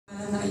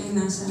kayong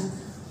nasa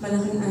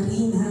malaking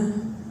arena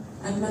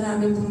at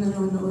marami pong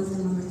nanonood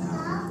ng mga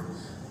tao.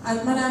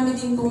 At marami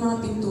din pong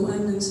mga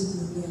pintuan dun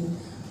sa gilid.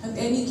 At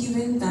any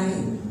given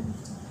time,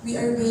 we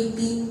are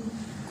waiting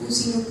kung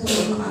sino po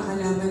ang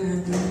makakalaban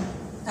natin.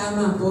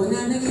 Tama po,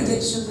 na nag-get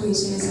siya po yung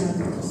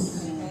sinasabi ko.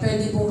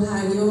 Pwede pong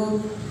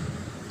hayop,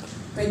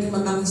 pwede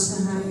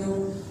mabangis na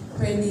hayop,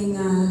 pwedeng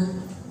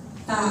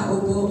tao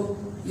po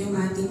yung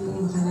ating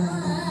pong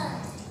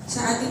makalaban.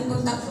 Sa ating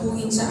pong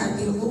takbuhin sa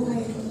ating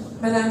buhay,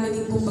 marami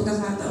din pong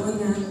pagkakataon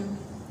na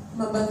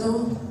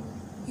mabato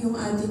yung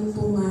ating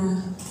pong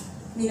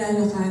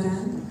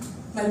nilalakaran,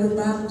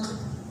 malubak,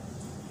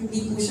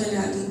 hindi po siya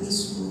laging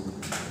mismo,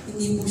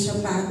 hindi po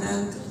siya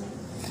patag,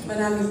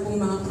 marami pong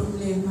mga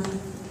problema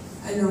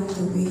along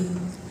the way.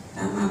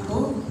 Tama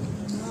po?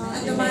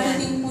 At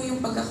dumarating po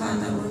yung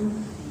pagkakataon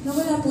na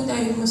wala po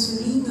tayong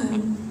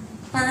masulingan.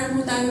 Para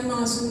po tayong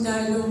mga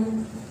sundalong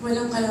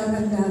walang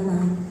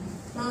kalaban-laban,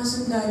 mga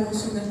sundalong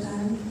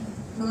sugatan,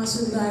 mga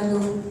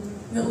sundalong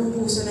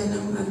naubusan na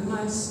ng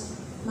armas,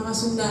 mga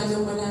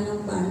sundalong wala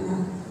ng bala,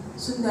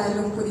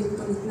 sundalong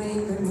pulit-pulit na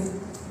yung gamit,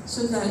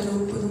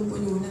 sundalong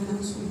punong-puno na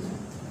ng sulat.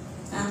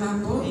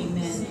 Tama po?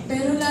 Amen.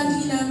 Pero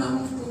lagi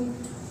lamang po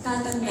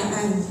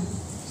tatandaan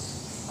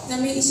na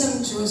may isang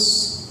Diyos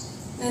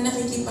na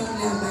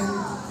nakikipaglaban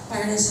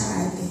para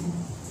sa atin.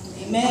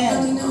 Amen. Ang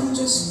Panginoong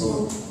Diyos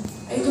po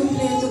ay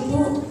kumpleto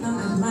po ng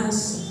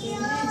armas.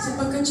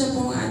 Sapagkat siya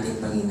po ang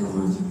ating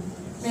Panginoon.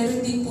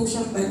 Meron din po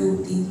siyang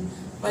baluti.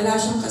 Wala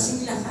siyang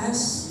kasing lakas.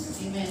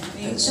 Amen.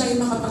 At siya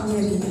ay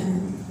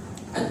makapangyarihan.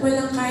 At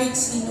walang kahit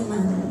sino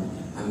man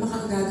ang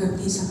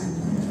makagagapi sa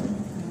kanya.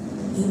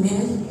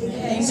 Amen?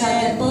 Amen.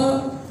 Sabi po,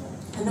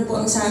 ano po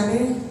ang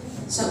sabi?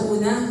 Sa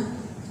una,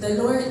 the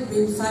Lord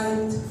will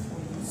fight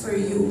for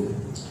you.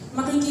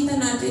 Makikita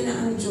natin na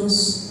ang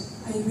Diyos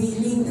ay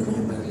willing na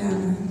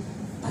makipaglaban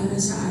para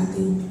sa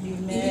atin.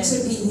 Ibig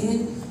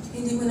sabihin,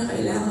 hindi mo na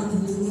kailangang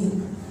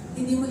hilingin.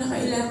 Hindi mo na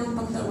kailangang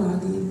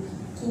pagtawagin.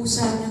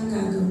 Kusa niyang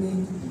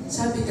gagawin.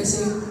 Sabi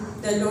kasi,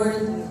 the Lord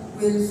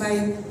will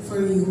fight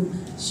for you.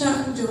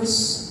 Siya ang Diyos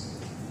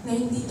na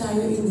hindi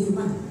tayo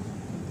iniwan.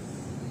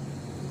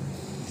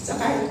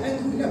 Sa kahit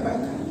anong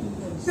labanan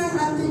ng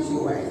ating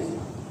buhay.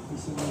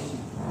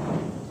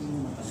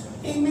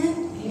 Amen?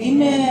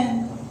 Amen.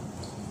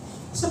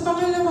 Sa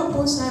pangalawa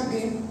po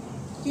sabi,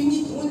 you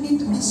need only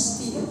to be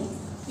still.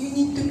 You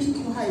need to be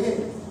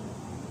quiet.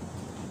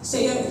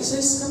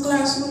 Sa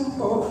classroom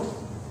po,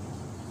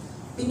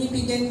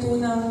 binibigyan po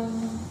ng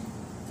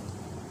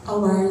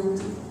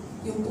award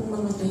yung pong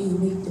mga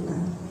tahimik, di ba?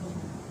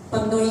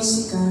 Pag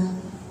noisy ka,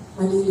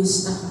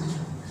 malilista ka.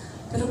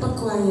 Pero pag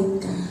quiet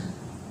ka,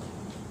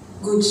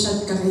 good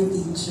shot ka kay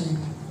teacher.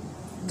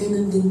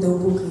 Ganun din daw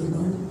po kay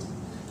Lord.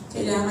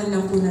 Kailangan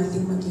lang po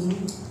natin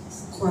maging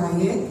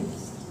quiet.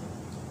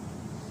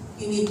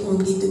 You need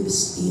only to be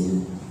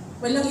still.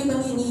 Walang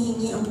ibang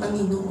hinihingi ang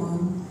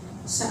Panginoon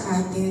sa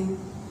atin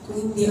kung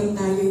hindi ang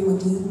tayo'y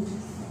maging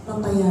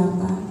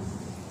mapayapa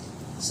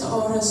sa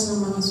oras ng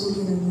mga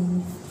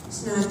suliranin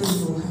sa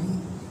ating buhay.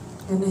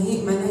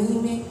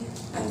 Manahimik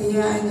at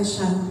hayaan na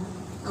siya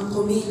ang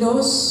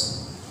kumilos,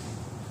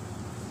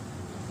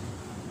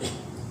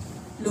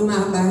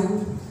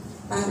 lumaban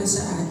para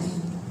sa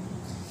atin.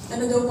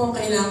 Ano daw po ang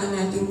kailangan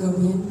natin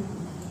gawin?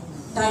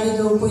 Tayo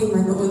daw po'y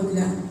manood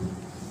lang.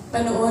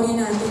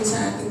 Panoorin natin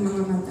sa ating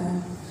mga mata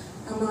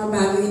ang mga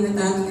bagay na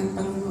tanging ang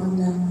Panginoon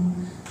lang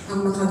ang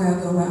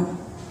makagagawa,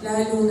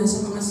 lalo na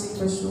sa mga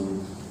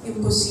sitwasyong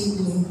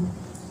imposible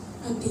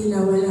at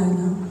tila wala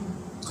ng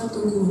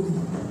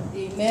katugunan.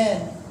 Amen.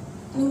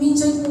 Nung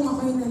minsan kung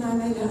ako'y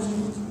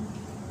nananalangin,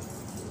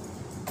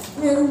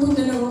 meron po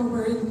dalawang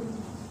word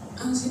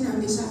ang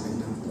sinabi sa akin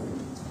ng Lord.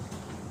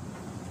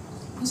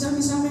 Ang sabi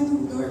sa akin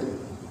ng Lord,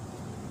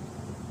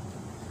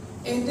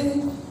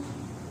 Eden,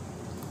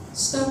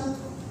 stop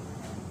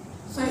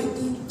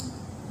fighting.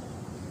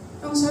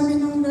 Ang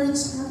sabi ng Lord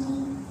sa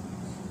akin,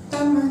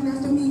 tama na,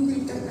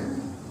 tumigil ka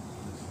na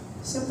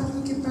sa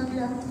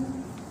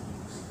pakikipaglaban.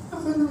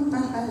 Ako nang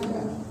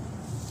bahala.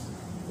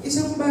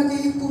 Isang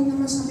bagay po na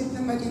masakit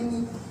na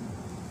marinig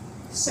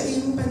sa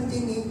iyong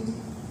pandinig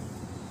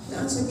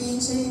na ang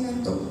sabihin sa iyo ng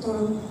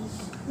doktor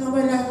na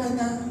wala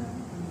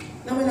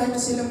na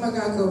silang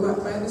magagawa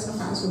para sa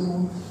kaso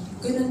mo.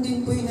 Ganon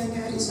din po yung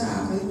nangyari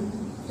sa akin.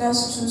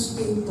 Last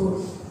Tuesday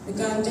po,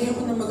 nag-aantay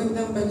ako ng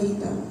magandang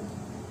balita.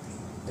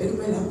 Pero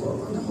wala po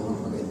ako nakuha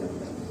magandang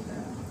balita.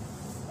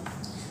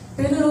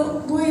 Pero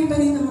buhay pa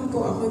rin naman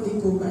po ako,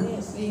 di po ba?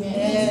 Yes, amen.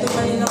 Dito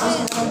pa rin ako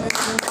sa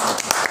kapatid.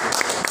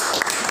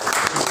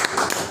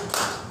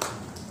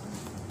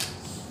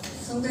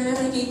 So, kung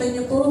nakikita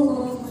niyo po ako,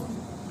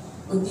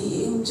 o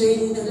di-enjoy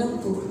niyo na lang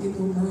po, di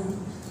po ba?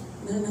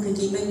 Na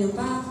nakikita niyo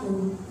pa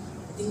ako.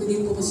 Hindi ko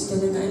din po kasi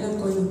talaga alam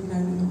kung anong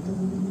plano ng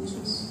Panginoon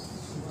Diyos.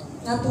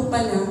 Nga po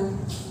pala,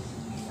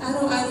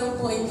 araw-araw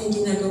po ay may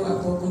ginagawa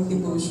po akong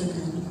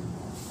devotional.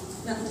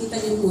 Nakikita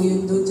niyo po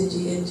yun doon sa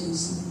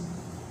GLGC.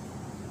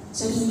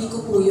 Sarili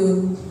ko po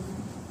yun.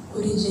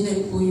 Original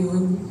po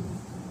yun.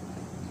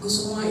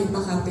 Gusto ko nga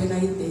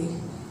ipaka-copyright eh.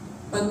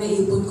 Pag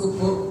naipon ko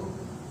po,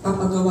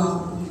 napapagawa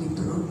ko ng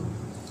libro.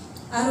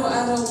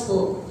 Araw-araw po,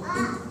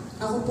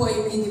 ako po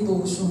ay may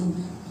devotion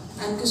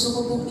at gusto ko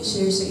pong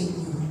i-share sa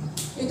inyo.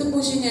 Ito po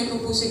sinare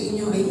ko po sa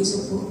inyo ay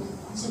isa po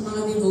sa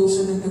mga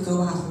devotion na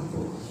nagawa ko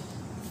po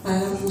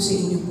para po sa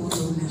inyo po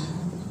itong lahat.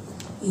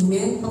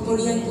 Amen?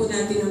 Papurihan po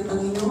natin ang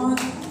Panginoon.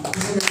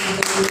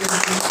 Salamat po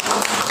natin.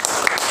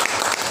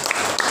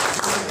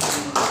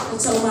 At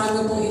sa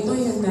umaga po ito,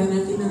 ihanda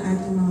natin ang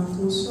ating mga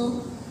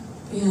puso.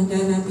 Ihanda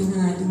natin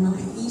ang ating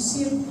mga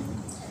isip.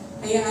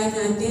 Hayaan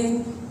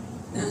natin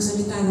na ang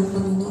salita ng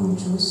Panginoong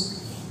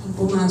Diyos ang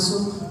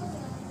pumasok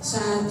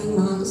sa ating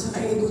mga sa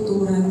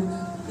kaibuturan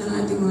ng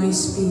ating mga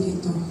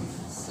espiritu.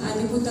 Ang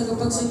ating po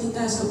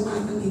tagapagsalita sa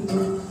umagang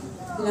ito,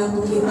 wala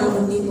pong iba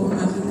kundi po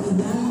ang aking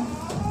ina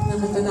na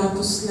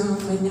katatapos lang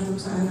ang kanyang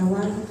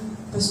kaarawan,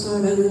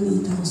 Pastora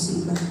Lolita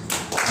Cosiba.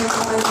 So,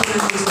 kapag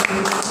natin sa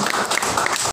Panginoon.